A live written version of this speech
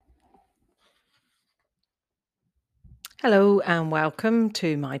Hello and welcome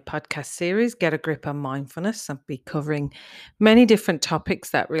to my podcast series, Get a Grip on Mindfulness. I'll be covering many different topics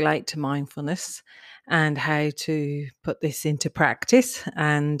that relate to mindfulness and how to put this into practice.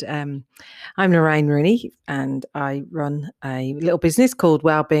 I'm Lorraine Rooney and I run a little business called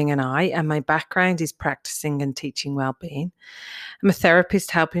Wellbeing and I, and my background is practicing and teaching wellbeing. I'm a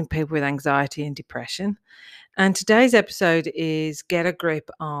therapist helping people with anxiety and depression. And today's episode is Get a Grip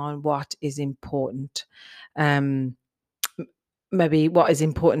on What is Important. Um, Maybe what is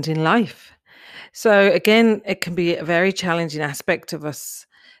important in life. So again, it can be a very challenging aspect of us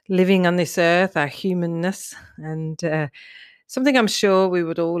living on this earth, our humanness, and something I'm sure we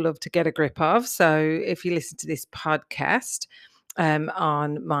would all love to get a grip of. So if you listen to this podcast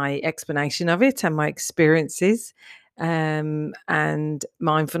on my explanation of it and my experiences and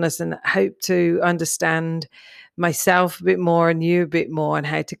mindfulness, and hope to understand myself a bit more and you a bit more, and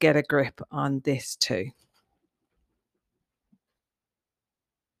how to get a grip on this too.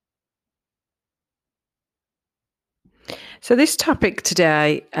 So this topic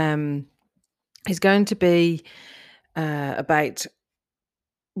today is going to be about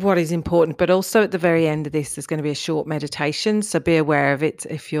what is important, but also at the very end of this, there's going to be a short meditation. So be aware of it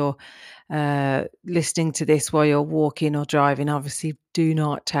if you're listening to this while you're walking or driving. Obviously, do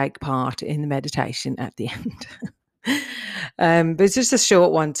not take part in the meditation at the end. But it's just a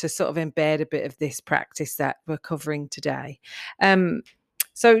short one to sort of embed a bit of this practice that we're covering today. Um,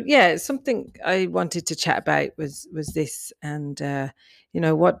 something I wanted to chat about was this, and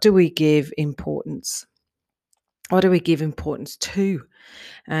what do we give importance? What do we give importance to?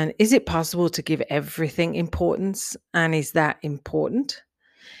 And is it possible to give everything importance? And is that important?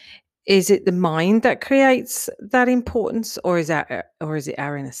 Is it the mind that creates that importance, or is it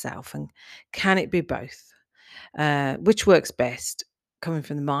our inner self? And can it be both? Which works best, coming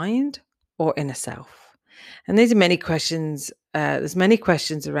from the mind or inner self? And these are many questions. There's many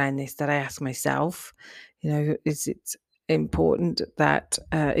questions around this that I ask myself. Is it important that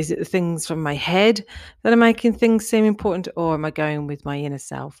is it the things from my head that are making things seem important, or am I going with my inner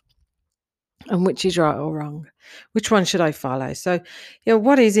self? And which is right or wrong? Which one should I follow? So,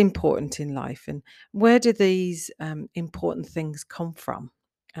 what is important in life, and where do these important things come from?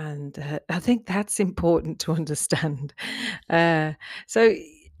 And I think that's important to understand. Uh, so,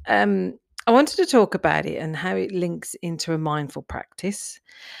 I wanted to talk about it and how it links into a mindful practice,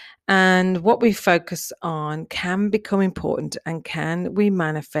 and what we focus on can become important, and can we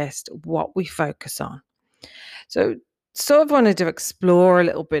manifest what we focus on? So, sort of wanted to explore a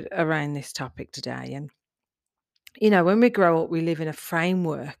little bit around this topic today. And, when we grow up, we live in a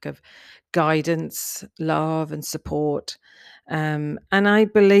framework of guidance, love, and support. And I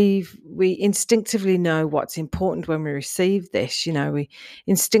believe we instinctively know what's important when we receive this. We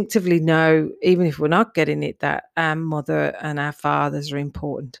instinctively know, even if we're not getting it, that our mother and our fathers are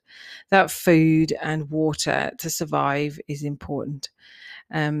important, that food and water to survive is important.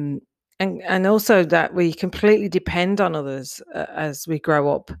 Um, and also that we completely depend on others as we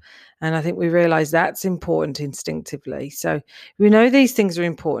grow up, and I think we realize that's important instinctively. So we know these things are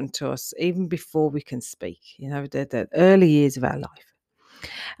important to us even before we can speak, the early years of our life.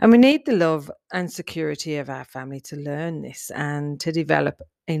 And we need the love and security of our family to learn this and to develop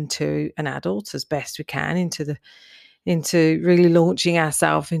into an adult as best we can, into really launching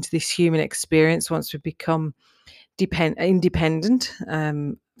ourselves into this human experience once we become independent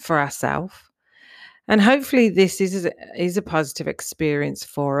for ourselves. And hopefully this is a positive experience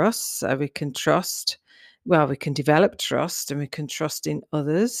for us, so we can trust. Well, we can develop trust, and we can trust in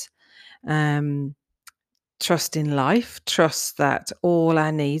others, um, trust in life, trust that all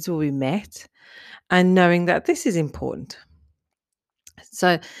our needs will be met, and knowing that this is important.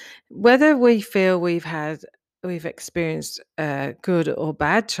 So, whether we feel we've experienced a good or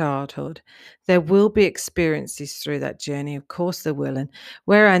bad childhood, there will be experiences through that journey. Of course, there will, and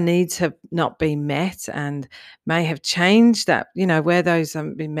where our needs have not been met and may have changed that, where those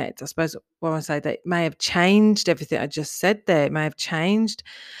haven't been met. I suppose what I say, that may have changed everything I just said there. It may have changed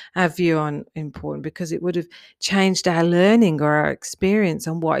our view on important, because it would have changed our learning or our experience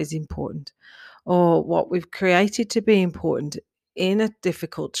on what is important, or what we've created to be important in a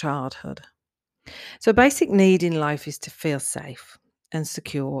difficult childhood. So, a basic need in life is to feel safe and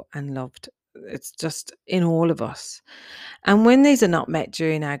secure and loved. It's just in all of us. And when these are not met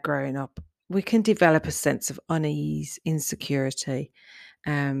during our growing up, we can develop a sense of unease, insecurity,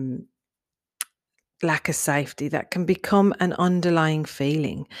 um, lack of safety that can become an underlying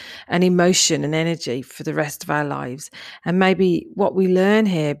feeling, an emotion, and energy for the rest of our lives. And maybe what we learn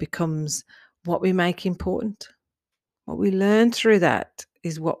here becomes what we make important. What we learn through that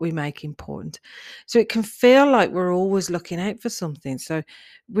is what we make important. So it can feel like we're always looking out for something. So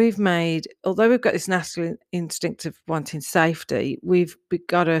although we've got this natural instinct of wanting safety, we've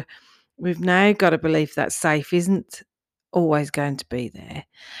now got to believe that safe isn't always going to be there.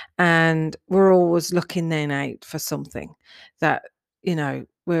 And we're always looking then out for something that,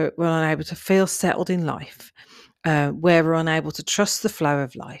 we're unable to feel settled in life, where we're unable to trust the flow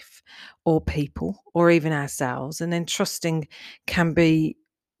of life or people or even ourselves. And then trusting can be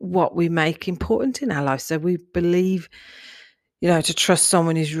what we make important in our life. So we believe, to trust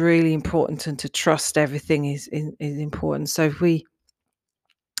someone is really important, and to trust everything is important. So if we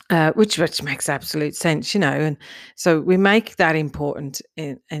which makes absolute sense, and so we make that important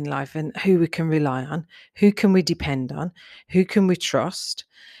in life, and who we can rely on, who can we depend on, who can we trust.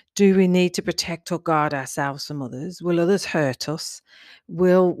 Do we need to protect or guard ourselves from others? Will others hurt us?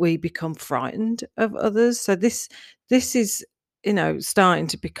 Will we become frightened of others? So this is, starting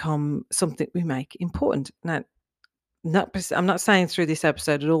to become something we make important. Now, I'm not saying through this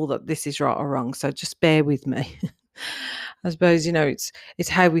episode at all that this is right or wrong, so just bear with me. I suppose, it's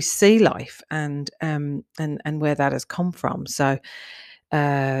how we see life, and where that has come from. So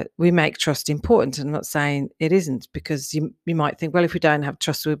we make trust important. I'm not saying it isn't, because you might think, well, if we don't have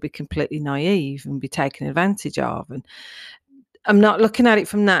trust, we'll be completely naive and be taken advantage of. And I'm not looking at it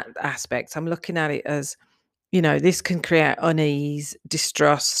from that aspect. I'm looking at it as, this can create unease,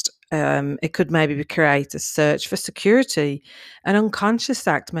 distrust. It could maybe create a search for security, an unconscious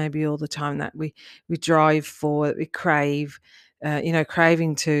act maybe all the time that we drive for, that we crave,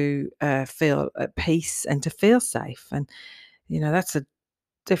 craving to feel at peace and to feel safe. And, that's a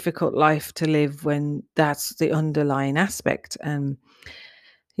difficult life to live when that's the underlying aspect. And,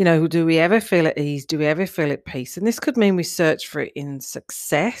 do we ever feel at ease? Do we ever feel at peace? And this could mean we search for it in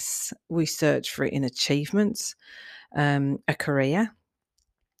success, we search for it in achievements, a career,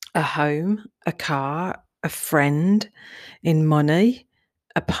 a home, a car, a friend, in money,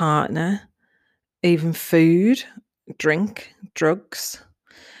 a partner, even food, drink, drugs.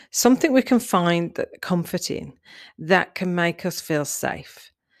 Something we can find that comfort in, that can make us feel safe.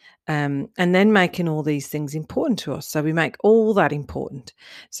 And then making all these things important to us. So we make all that important.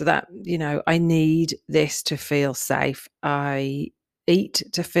 So that, I need this to feel safe. I eat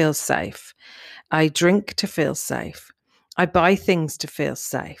to feel safe. I drink to feel safe. I buy things to feel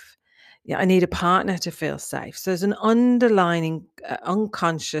safe. Yeah, I need a partner to feel safe. So there's an underlining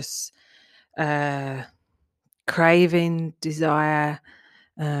unconscious uh, craving, desire,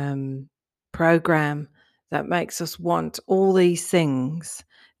 program that makes us want all these things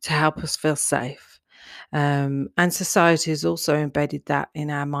to help us feel safe. And society has also embedded that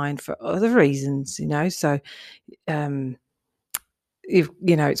in our mind for other reasons, So, if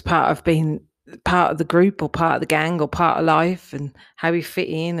it's part of being part of the group or part of the gang or part of life, and how we fit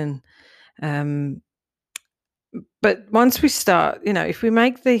in. And um, but once we start, if we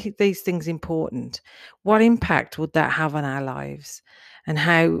make these things important, what impact would that have on our lives, and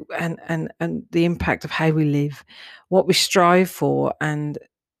how, and the impact of how we live, what we strive for, and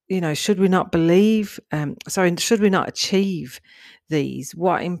should we not should we not achieve these?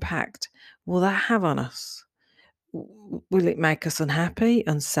 What impact will that have on us? Will it make us unhappy,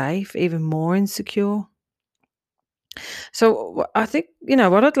 unsafe, even more insecure? So I think,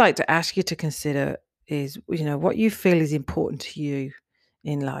 what I'd like to ask you to consider is, what you feel is important to you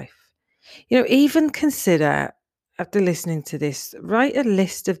in life. Even consider, after listening to this, write a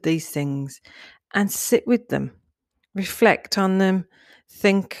list of these things and sit with them, reflect on them,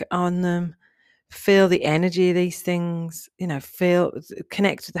 think on them, feel the energy of these things,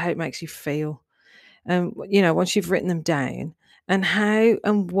 connect with how it makes you feel. Once you've written them down, and how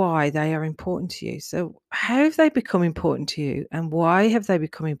and why they are important to you. So, how have they become important to you, and why have they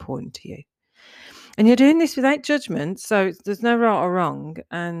become important to you? And you're doing this without judgment, so there's no right or wrong,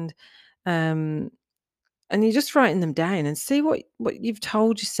 um, and you're just writing them down, and see what you've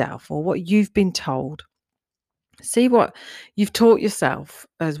told yourself, or what you've been told. See what you've taught yourself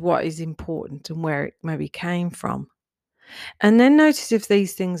as what is important, and where it maybe came from. And then notice if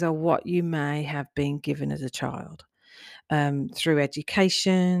these things are what you may have been given as a child, through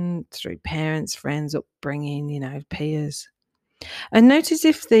education, through parents, friends, upbringing, peers. And notice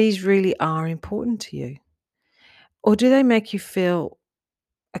if these really are important to you, or do they make you feel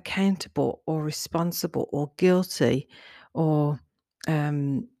accountable or responsible or guilty, or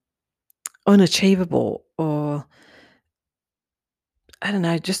um, unachievable, or I don't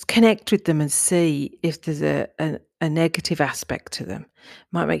know, just connect with them and see if there's a negative aspect to them.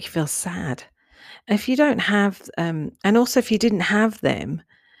 Might make you feel sad. If you don't have, and also if you didn't have them,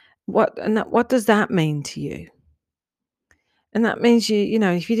 what does that mean to you? And that means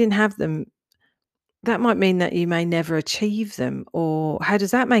if you didn't have them, that might mean that you may never achieve them. Or how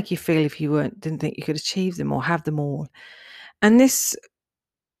does that make you feel if you didn't think you could achieve them or have them all? And this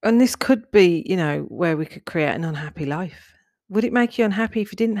could be, where we could create an unhappy life. Would it make you unhappy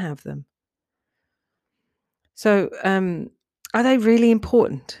if you didn't have them? So, are they really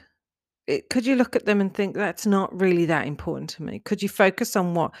important? Could you look at them and think that's not really that important to me? Could you focus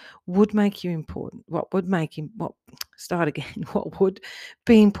on what would make you important? What would make him what start again? What would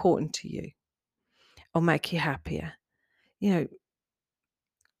be important to you or make you happier? You know,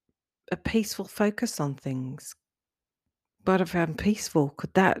 a peaceful focus on things. But if I'm peaceful,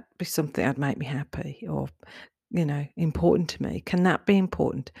 could that be something that'd make me happy or, important to me? Can that be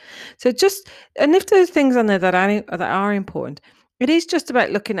important? So and if there's things on there that are important, it is just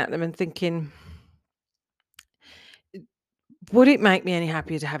about looking at them and thinking, would it make me any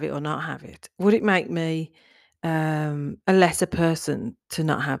happier to have it or not have it? Would it make me a lesser person to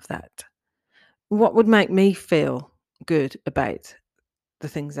not have that? What would make me feel good about the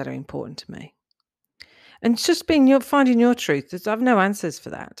things that are important to me? And it's just finding your truth. I've no answers for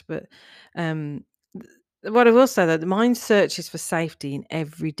that, but um, what I will say though, the mind searches for safety in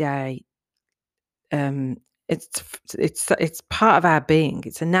everyday. Um, it's part of our being.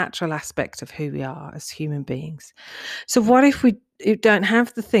 It's a natural aspect of who we are as human beings. So what if we don't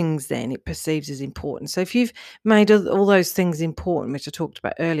have the things then it perceives as important? So if you've made all those things important, which I talked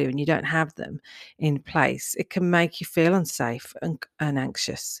about earlier, and you don't have them in place, it can make you feel unsafe and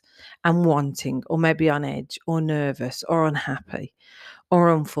anxious and wanting, or maybe on edge or nervous or unhappy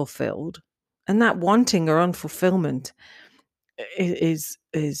or unfulfilled. And that wanting or unfulfillment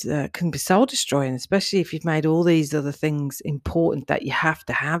can be soul destroying, especially if you've made all these other things important that you have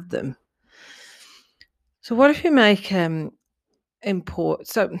to have them. So what if you make import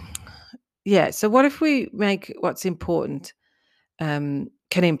so yeah, so what if we make what's important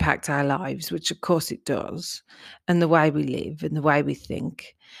can impact our lives, which of course it does, and the way we live and the way we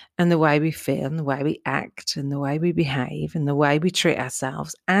think and the way we feel and the way we act and the way we behave and the way we treat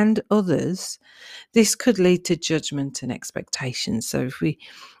ourselves and others. This could lead to judgment and expectations. So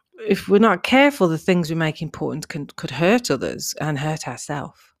if we're not careful, the things we make important could hurt others and hurt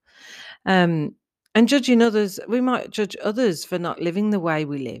ourselves. Um, and judging others, we might judge others for not living the way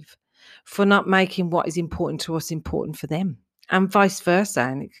we live, for not making what is important to us important for them, and vice versa.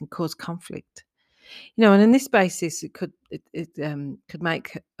 And it can cause conflict. And on this basis, it could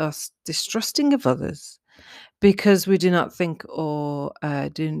make us distrusting of others because we do not think or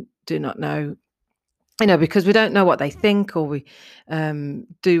do not know. Because we don't know what they think, or we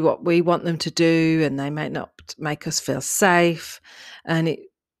do what we want them to do, and they may not make us feel safe. And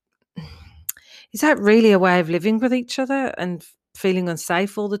is that really a way of living with each other and feeling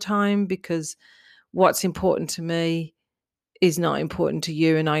unsafe all the time because what's important to me is not important to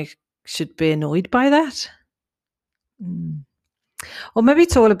you, and I should be annoyed by that? Mm. Or maybe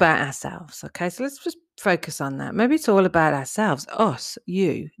it's all about ourselves. Okay, so let's just focus on that. Maybe it's all about ourselves, us,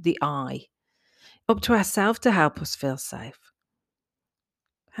 you, the I, up to ourselves to help us feel safe.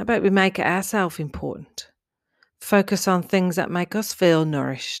 How about we make it ourselves important? Focus on things that make us feel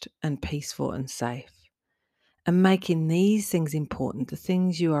nourished and peaceful and safe. And making these things important, the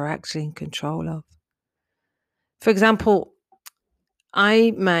things you are actually in control of. For example,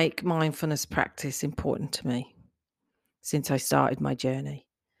 I make mindfulness practice important to me since I started my journey.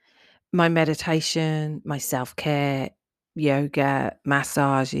 My meditation, my self-care, yoga,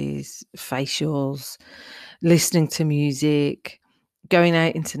 massages, facials, listening to music, going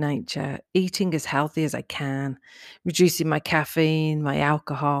out into nature, eating as healthy as I can, reducing my caffeine, my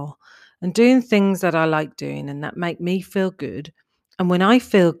alcohol, and doing things that I like doing and that make me feel good. And when I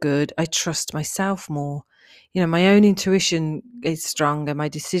feel good, I trust myself more. My own intuition is stronger, my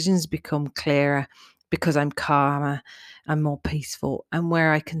decisions become clearer because I'm calmer and more peaceful, and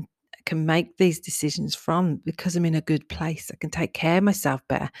where I can make these decisions from because I'm in a good place. I can take care of myself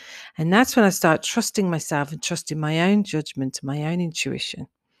better. And that's when I start trusting myself and trusting my own judgment and my own intuition.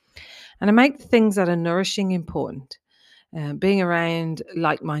 And I make the things that are nourishing important. Being around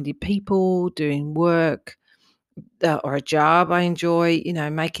like-minded people, doing work or a job I enjoy,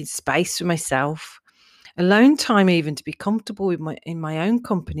 making space for myself. Alone time even to be comfortable in my own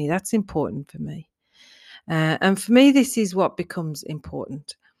company, that's important for me. And for me, this is what becomes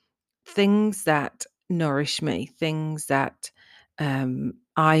important. Things that nourish me, things that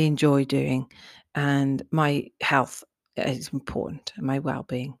I enjoy doing, and my health is important, and my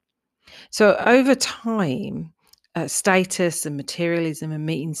well-being. So over time, status and materialism and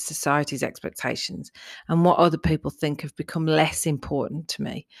meeting society's expectations and what other people think have become less important to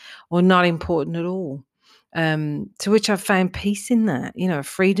me, or not important at all. to which I've found peace in that, a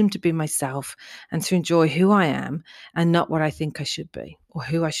freedom to be myself and to enjoy who I am and not what I think I should be or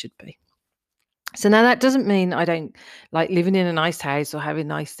who I should be. So now that doesn't mean I don't like living in a nice house or having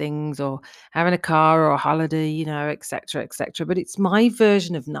nice things or having a car or a holiday, et cetera, et cetera. But it's my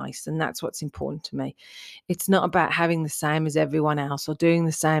version of nice, and that's what's important to me. It's not about having the same as everyone else or doing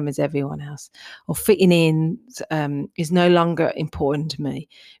the same as everyone else or fitting in is no longer important to me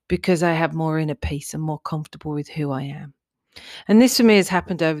because I have more inner peace and more comfortable with who I am. And this for me has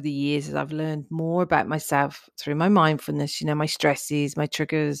happened over the years as I've learned more about myself through my mindfulness, my stresses, my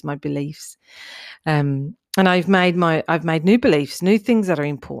triggers, my beliefs. And I've made new beliefs, new things that are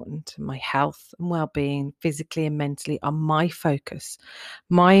important. My health and well-being, physically and mentally, are my focus,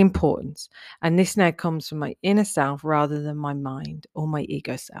 my importance. And this now comes from my inner self rather than my mind or my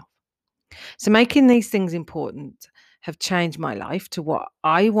ego self. So making these things important have changed my life to what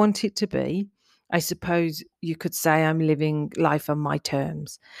I want it to be. I suppose you could say I'm living life on my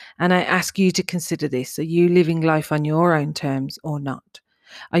terms. And I ask you to consider this. Are you living life on your own terms or not?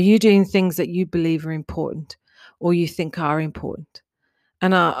 Are you doing things that you believe are important or you think are important?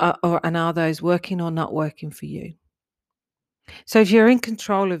 And are those working or not working for you? So if you're in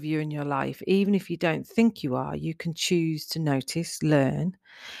control of you and your life, even if you don't think you are, you can choose to notice, learn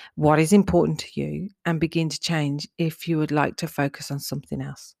what is important to you and begin to change if you would like to focus on something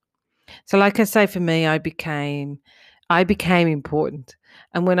else. So like I say, for me, I became important.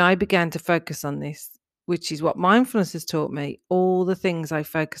 And when I began to focus on this, which is what mindfulness has taught me, all the things I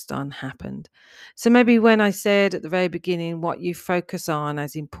focused on happened. So maybe when I said at the very beginning, what you focus on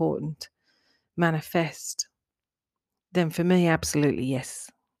as important manifest, then for me, absolutely,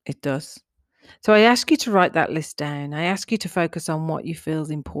 yes, it does. So I ask you to write that list down. I ask you to focus on what you feel is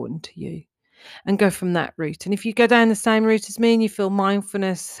important to you and go from that route. And if you go down the same route as me and you feel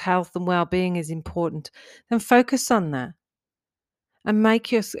mindfulness, health and well-being is important, then focus on that and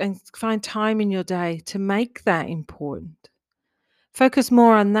find time in your day to make that important. Focus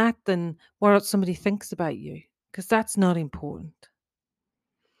more on that than what somebody thinks about you, because that's not important.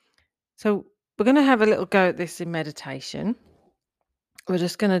 So we're going to have a little go at this in meditation. We're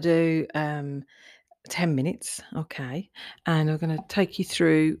just going to do 10 minutes, okay? And we're going to take you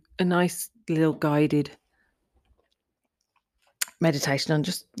through a nice little guided meditation on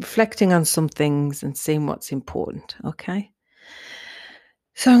just reflecting on some things and seeing what's important, okay?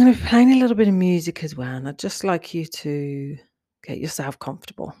 So I'm going to be playing a little bit of music as well, and I'd just like you to get yourself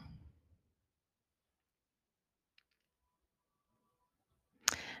comfortable.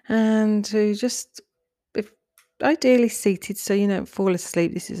 And to just, if ideally seated so you don't fall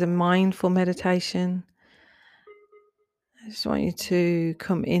asleep. This is a mindful meditation. I just want you to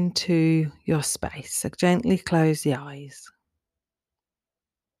come into your space. So gently close the eyes.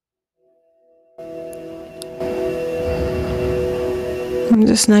 And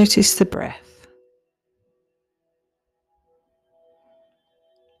just notice the breath.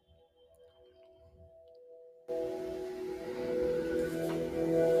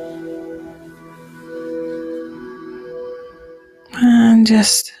 And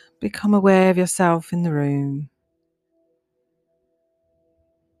just become aware of yourself in the room.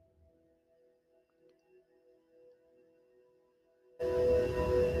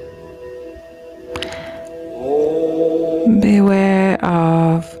 Be aware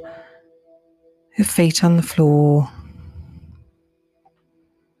of your feet on the floor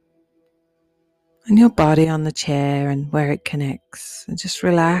and your body on the chair and where it connects. And just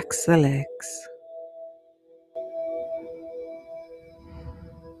relax the legs.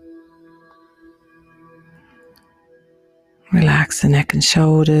 Relax the neck and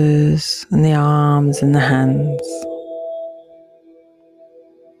shoulders and the arms and the hands.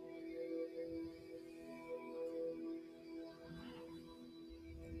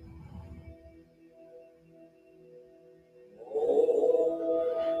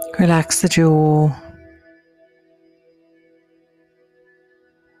 Relax the jaw.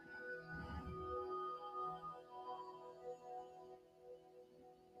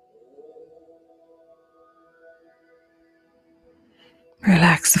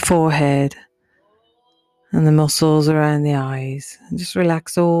 Relax the forehead and the muscles around the eyes. And just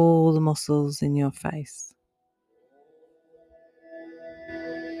relax all the muscles in your face.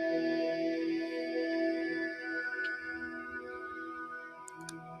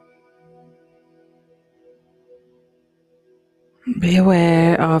 Be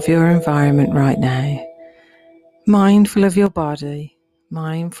aware of your environment right now. Mindful of your body.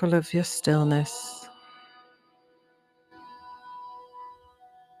 Mindful of your stillness.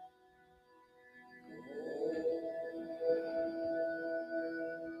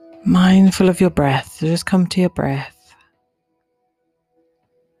 Mindful of your breath. So just come to your breath.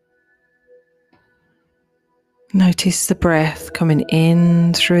 Notice the breath coming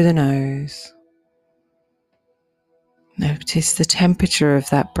in through the nose. Notice the temperature of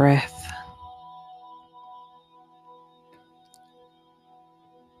that breath.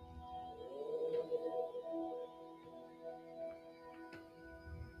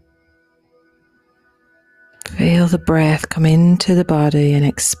 Feel the breath come into the body and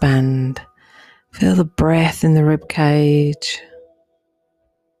expand. Feel the breath in the rib cage.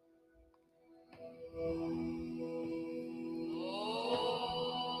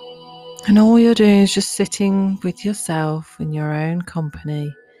 And all you're doing is just sitting with yourself in your own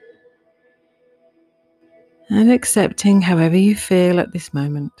company and accepting however you feel at this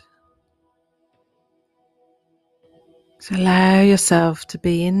moment. So allow yourself to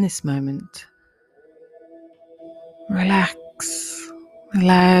be in this moment. Relax.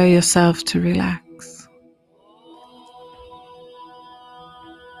 Allow yourself to relax.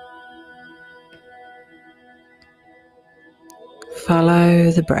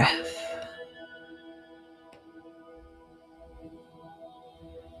 Follow the breath.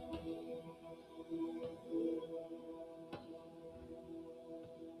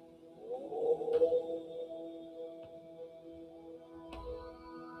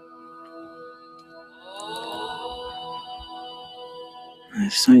 I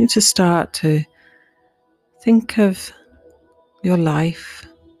just want you to start to think of your life.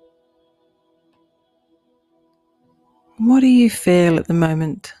 What do you feel at the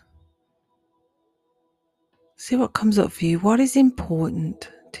moment? See what comes up for you. What is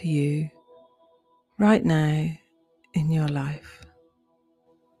important to you right now in your life?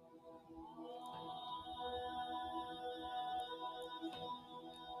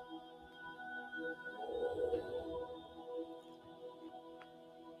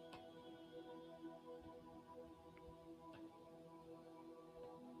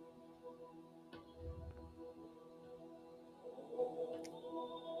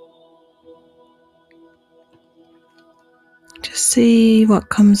 Just see what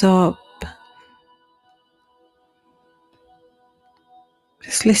comes up.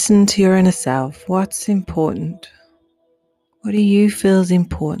 Just listen to your inner self. What's important? What do you feel is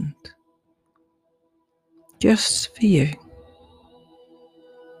important? Just for you.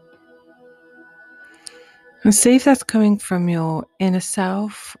 And see if that's coming from your inner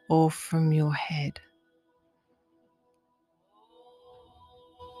self or from your head.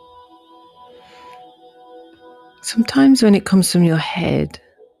 Sometimes when it comes from your head,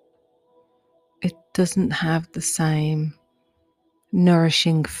 it doesn't have the same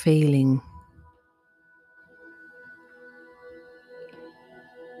nourishing feeling.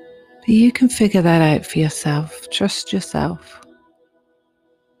 But you can figure that out for yourself. Trust yourself.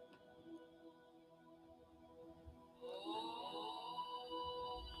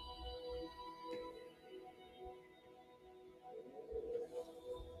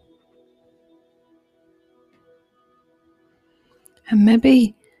 And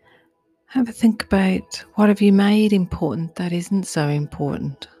maybe have a think about what have you made important that isn't so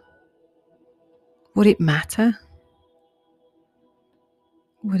important. Would it matter?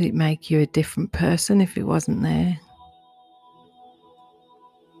 Would it make you a different person if it wasn't there?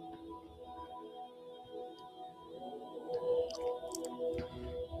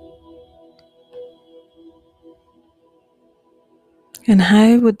 And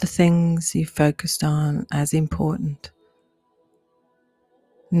how would the things you focused on as important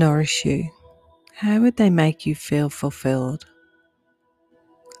nourish you? How would they make you feel fulfilled?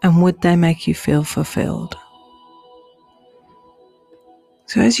 And would they make you feel fulfilled?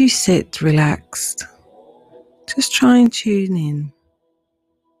 So as you sit relaxed, just try and tune in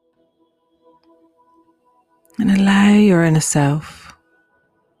and allow your inner self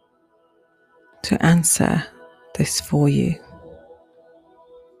to answer this for you.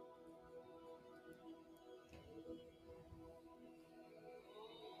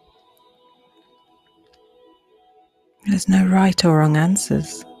 There's no right or wrong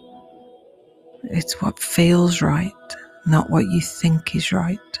answers. It's what feels right, not what you think is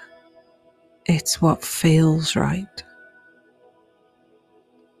right. It's what feels right.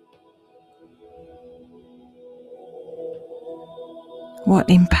 What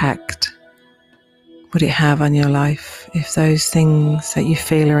impact would it have on your life if those things that you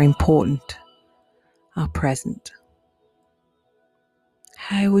feel are important are present?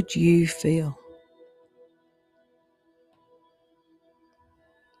 How would you feel?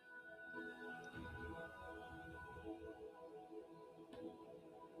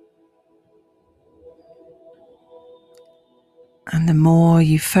 And the more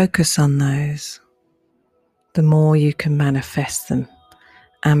you focus on those, the more you can manifest them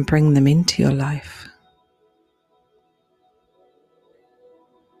and bring them into your life.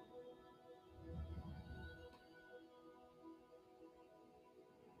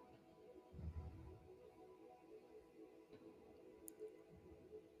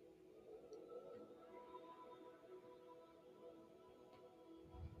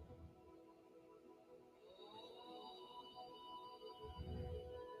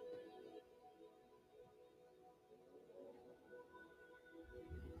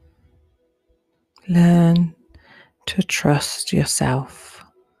 Learn to trust yourself.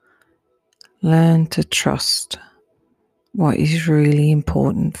 Learn to trust what is really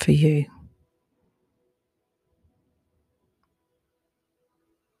important for you.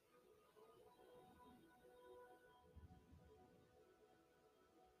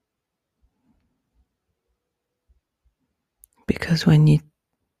 Because when you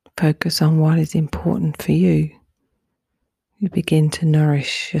focus on what is important for you, you begin to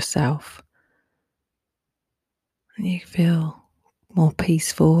nourish yourself. And you feel more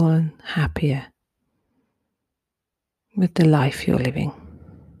peaceful and happier with the life you're living.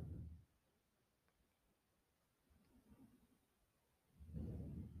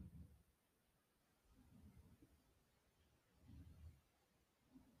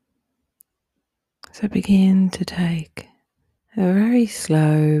 So begin to take a very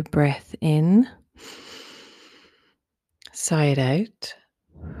slow breath in, sigh it out.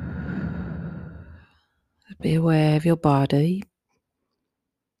 Be aware of your body.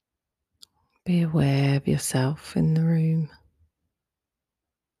 Be aware of yourself in the room.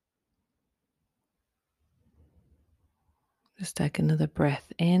 Just take another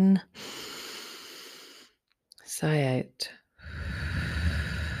breath in, sigh out.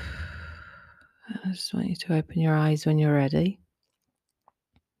 I just want you to open your eyes when you're ready.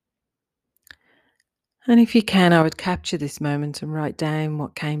 And if you can, I would capture this moment and write down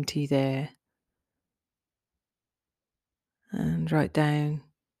what came to you there. And write down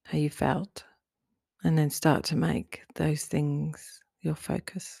how you felt. And then start to make those things your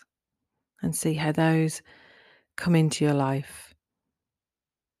focus. And see how those come into your life.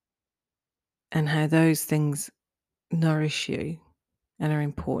 And how those things nourish you and are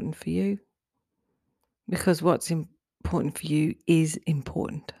important for you. Because what's important for you is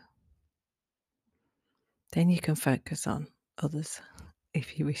important. Then you can focus on others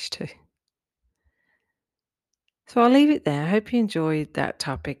if you wish to. So I'll leave it there. I hope you enjoyed that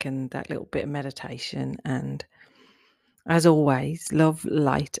topic and that little bit of meditation. And as always, love,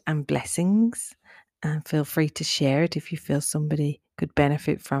 light, and blessings. And feel free to share it if you feel somebody could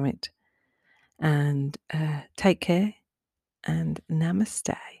benefit from it. And take care and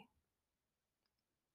namaste.